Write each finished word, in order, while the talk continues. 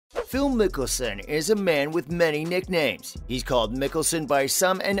Phil Mickelson is a man with many nicknames. He's called Mickelson by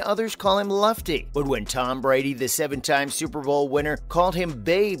some and others call him Lefty. But when Tom Brady, the 7-time Super Bowl winner, called him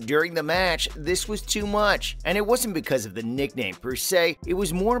Babe during the match, this was too much. And it wasn't because of the nickname per se, it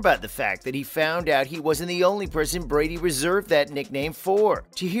was more about the fact that he found out he wasn't the only person Brady reserved that nickname for.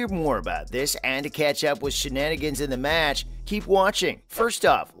 To hear more about this and to catch up with shenanigans in the match, keep watching. First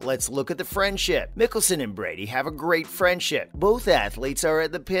off, let's look at the friendship. Mickelson and Brady have a great friendship. Both athletes are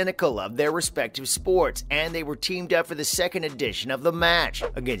at the pinnacle of their respective sports, and they were teamed up for the second edition of the match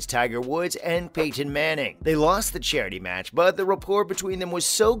against Tiger Woods and Peyton Manning. They lost the charity match, but the rapport between them was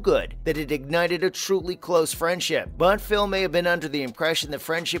so good that it ignited a truly close friendship. But Phil may have been under the impression the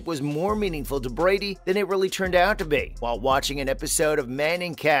friendship was more meaningful to Brady than it really turned out to be. While watching an episode of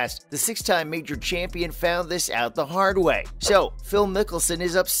Manningcast, the 6-time major champion found this out the hard way. So, Phil Mickelson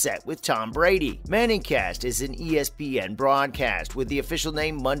is upset with Tom Brady. Manningcast is an ESPN broadcast with the official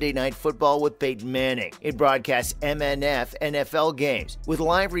name Monday Night Football with Peyton Manning. It broadcasts MNF NFL games with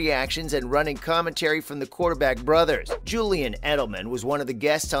live reactions and running commentary from the quarterback brothers. Julian Edelman was one of the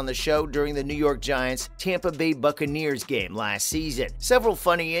guests on the show during the New York Giants Tampa Bay Buccaneers game last season. Several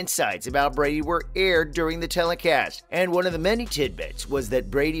funny insights about Brady were aired during the telecast, and one of the many tidbits was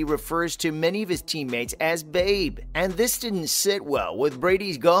that Brady refers to many of his teammates as Babe, and this didn't sit well with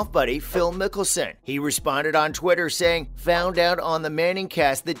Brady's golf buddy Phil Mickelson. He responded on Twitter saying, "Found out on the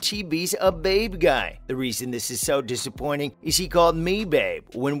Manningcast that TB's a babe guy. The reason this is so disappointing is he called me Babe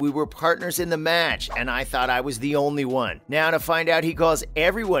when we were partners in the match, and I thought I was the only one. Now to find out he calls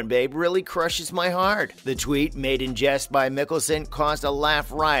everyone Babe really crushes my heart." The tweet, made in jest by Mickelson, caused a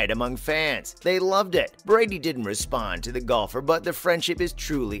laugh riot among fans. They loved it. Brady didn't respond to the golfer, but the friendship is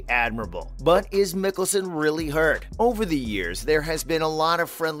truly admirable. But is Mickelson really hurt? Over the years, there has been a lot of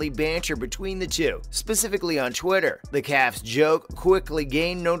friendly banter between the two, specifically on Twitter. The calf's joke quickly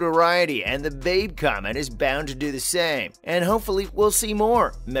gained notoriety, and the Babe comment is bound to do the same. And hopefully we'll see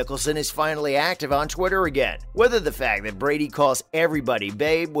more. Mickelson is finally active on Twitter again. Whether the fact that Brady calls everybody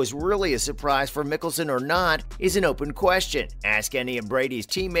Babe was really a surprise for Mickelson or not is an open question. Ask any of Brady's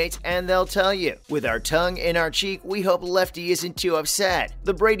teammates and they'll tell you. With our tongue in our cheek, we hope Lefty isn't too upset.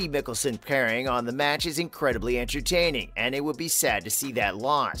 The Brady-Mickelson pairing on the match is incredibly entertaining, and it would be sad to see that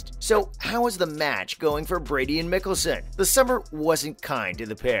lost. So how is the match going for Brady and Mickelson? The summer wasn't kind to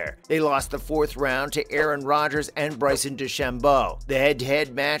the pair. They lost the 4th round to Aaron Rodgers and Bryson DeChambeau. The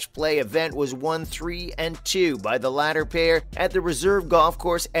head-to-head match play event was won 3-2 by the latter pair at the reserve golf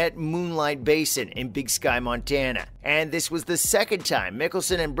course at Moonlight Basin in Big Sky, Montana. And this was the second time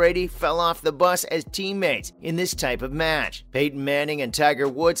Mickelson and Brady fell off the bus as teammates in this type of match. Peyton Manning and Tiger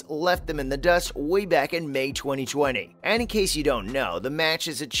Woods left them in the dust way back in May 2020. And in case you don't know, the match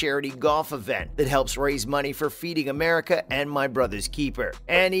is a charity golf event that helps raise money for Feeding America and My Brother's Keeper.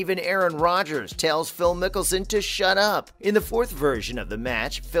 And even Aaron Rodgers tells Phil Mickelson to shut up. In the 4th version of the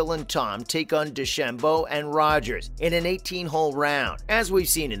match, Phil and Tom take on DeChambeau and Rodgers in an 18-hole round. As we've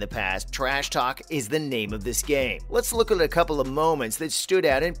seen in the past, trash talk is the name of this game. Let's look at a couple of moments that stood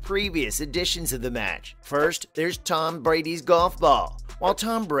out in previous editions of the match. First, there's Tom Brady's golf ball. While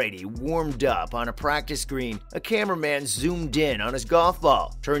Tom Brady warmed up on a practice green, a cameraman zoomed in on his golf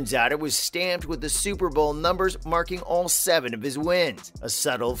ball. Turns out it was stamped with the Super Bowl numbers marking all 7 of his wins. A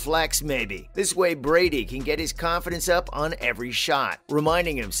subtle flex, maybe. This way Brady can get his confidence up on every shot,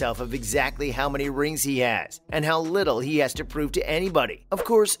 reminding himself of exactly how many rings he has and how little he has to prove to anybody. Of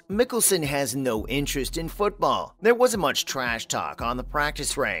course, Mickelson has no interest in football. There wasn't much trash talk on the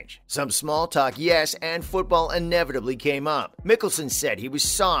practice range. Some small talk, yes, and football inevitably came up. Mickelson said he was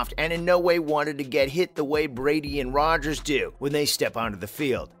soft and in no way wanted to get hit the way Brady and Rodgers do when they step onto the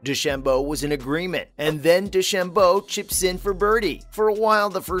field. DeChambeau was in agreement, and then DeChambeau chips in for birdie. For a while,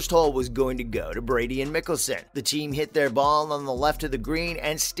 the first hole was going to go to Brady and Mickelson. The team hit their ball on the left of the green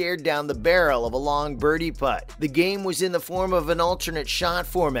and stared down the barrel of a long birdie putt. The game was in the form of an alternate shot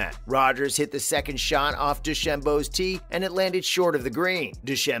format. Rodgers hit the second shot off DeChambeau's tee, and it landed short of the green.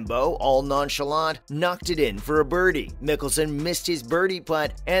 DeChambeau, all nonchalant, knocked it in for a birdie. Mickelson missed his birdie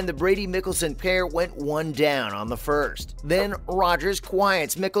putt, and the Brady-Mickelson pair went one down on the first. Then Rodgers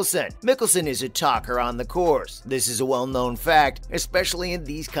quiets Mickelson. Mickelson is a talker on the course. This is a well-known fact, especially in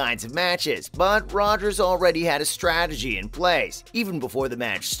these kinds of matches, but Rodgers already had a strategy in place, even before the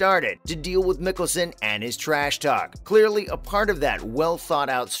match started, to deal with Mickelson and his trash talk. Clearly, a part of that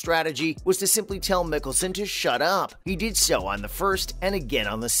well-thought-out strategy was to simply tell Mickelson to shut putt up. He did so on the first and again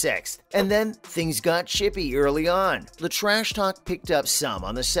on the sixth. And then things got chippy early on. The trash talk picked up some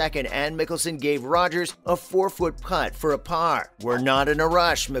on the second, and Mickelson gave Rogers a 4-foot putt for a par. "We're not in a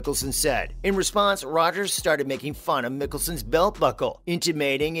rush," Mickelson said. In response, Rogers started making fun of Mickelson's belt buckle,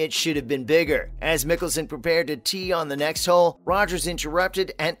 intimating it should have been bigger. As Mickelson prepared to tee on the next hole, Rogers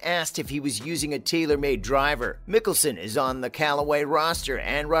interrupted and asked if he was using a tailor-made driver. Mickelson is on the Callaway roster,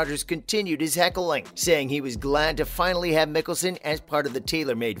 and Rogers continued his heckling, saying he was glad to finally have Mickelson as part of the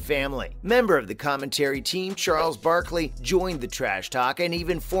TaylorMade family. Member of the commentary team, Charles Barkley, joined the trash talk, and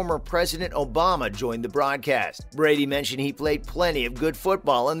even former President Obama joined the broadcast. Brady mentioned he played plenty of good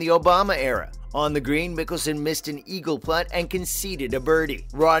football in the Obama era. On the green, Mickelson missed an eagle putt and conceded a birdie.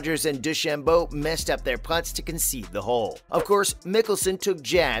 Rogers and DeChambeau messed up their putts to concede the hole. Of course, Mickelson took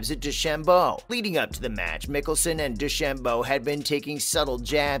jabs at DeChambeau. Leading up to the match, Mickelson and DeChambeau had been taking subtle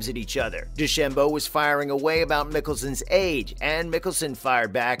jabs at each other. DeChambeau was firing away about Mickelson's age, and Mickelson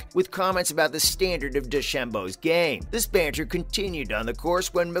fired back with comments about the standard of DeChambeau's game. This banter continued on the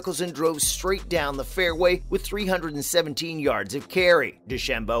course when Mickelson drove straight down the fairway with 317 yards of carry.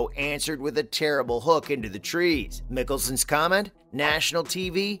 DeChambeau answered with a terrible hook into the trees. Mickelson's comment? National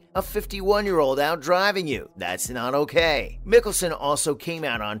TV, a 51-year-old out driving you. That's not okay. Mickelson also came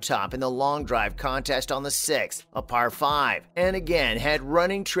out on top in the long drive contest on the 6th, a par 5, and again had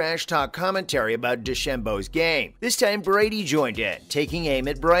running trash talk commentary about DeChambeau's game. This time Brady joined in, taking aim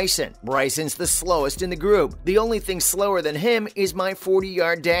at Bryson. Bryson's the slowest in the group. The only thing slower than him is my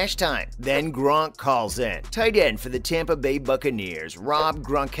 40-yard dash time. Then Gronk calls in. Tight end for the Tampa Bay Buccaneers, Rob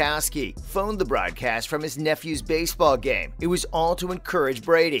Gronkowski, phoned the broadcast from his nephew's baseball game. It was all to encourage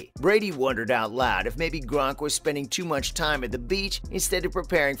Brady. Brady wondered out loud if maybe Gronk was spending too much time at the beach instead of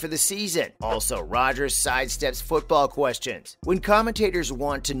preparing for the season. Also, Rogers sidesteps football questions. When commentators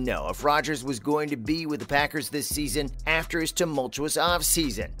want to know if Rogers was going to be with the Packers this season after his tumultuous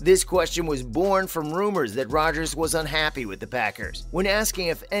offseason, this question was born from rumors that Rogers was unhappy with the Packers. When asking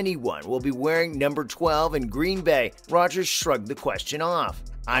if anyone will be wearing number 12 in Green Bay, Rogers shrugged the question off.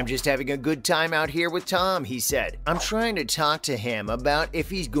 "I'm just having a good time out here with Tom," he said. "I'm trying to talk to him about if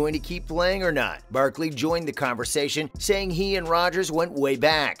he's going to keep playing or not." Barkley joined the conversation, saying he and Rogers went way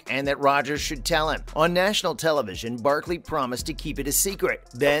back and that Rogers should tell him. On national television, Barkley promised to keep it a secret.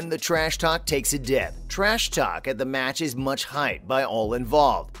 Then the trash talk takes a dip. Trash talk at the match is much hyped by all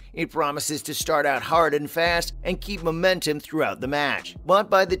involved. It promises to start out hard and fast and keep momentum throughout the match. But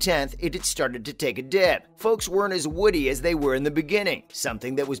by the 10th, it had started to take a dip. Folks weren't as woody as they were in the beginning,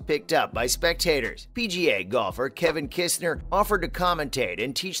 something that was picked up by spectators. PGA golfer Kevin Kisner offered to commentate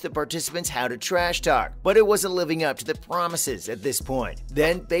and teach the participants how to trash talk, but it wasn't living up to the promises at this point.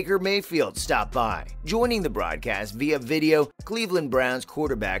 Then Baker Mayfield stopped by. Joining the broadcast via video, Cleveland Browns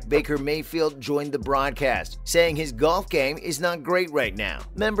quarterback Baker Mayfield joined the broadcast, saying his golf game is not great right now.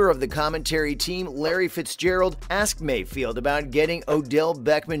 Member of the commentary team, Larry Fitzgerald, asked Mayfield about getting Odell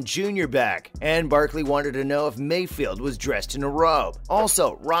Beckham Jr. back, and Barkley wanted to know if Mayfield was dressed in a robe.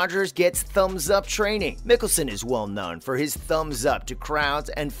 Also, Rogers gets thumbs-up training. Mickelson is well known for his thumbs-up to crowds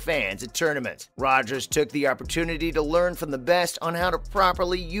and fans at tournaments. Rogers took the opportunity to learn from the best on how to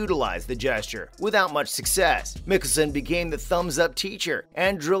properly utilize the gesture, without much success. Mickelson became the thumbs-up teacher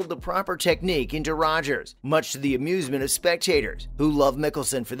and drilled the proper technique into Rogers, much to the amusement of spectators, who love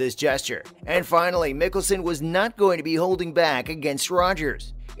Mickelson for this gesture. And finally, Mickelson was not going to be holding back against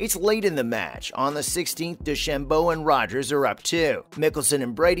Rogers. It's late in the match. On the 16th, DeChambeau and Rogers are up 2. Mickelson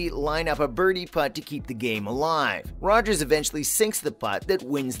and Brady line up a birdie putt to keep the game alive. Rogers eventually sinks the putt that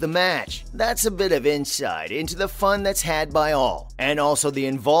wins the match. That's a bit of insight into the fun that's had by all, and also the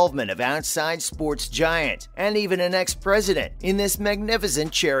involvement of outside sports giants and even an ex-president in this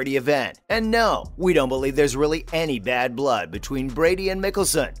magnificent charity event. And no, we don't believe there's really any bad blood between Brady and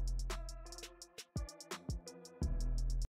Mickelson.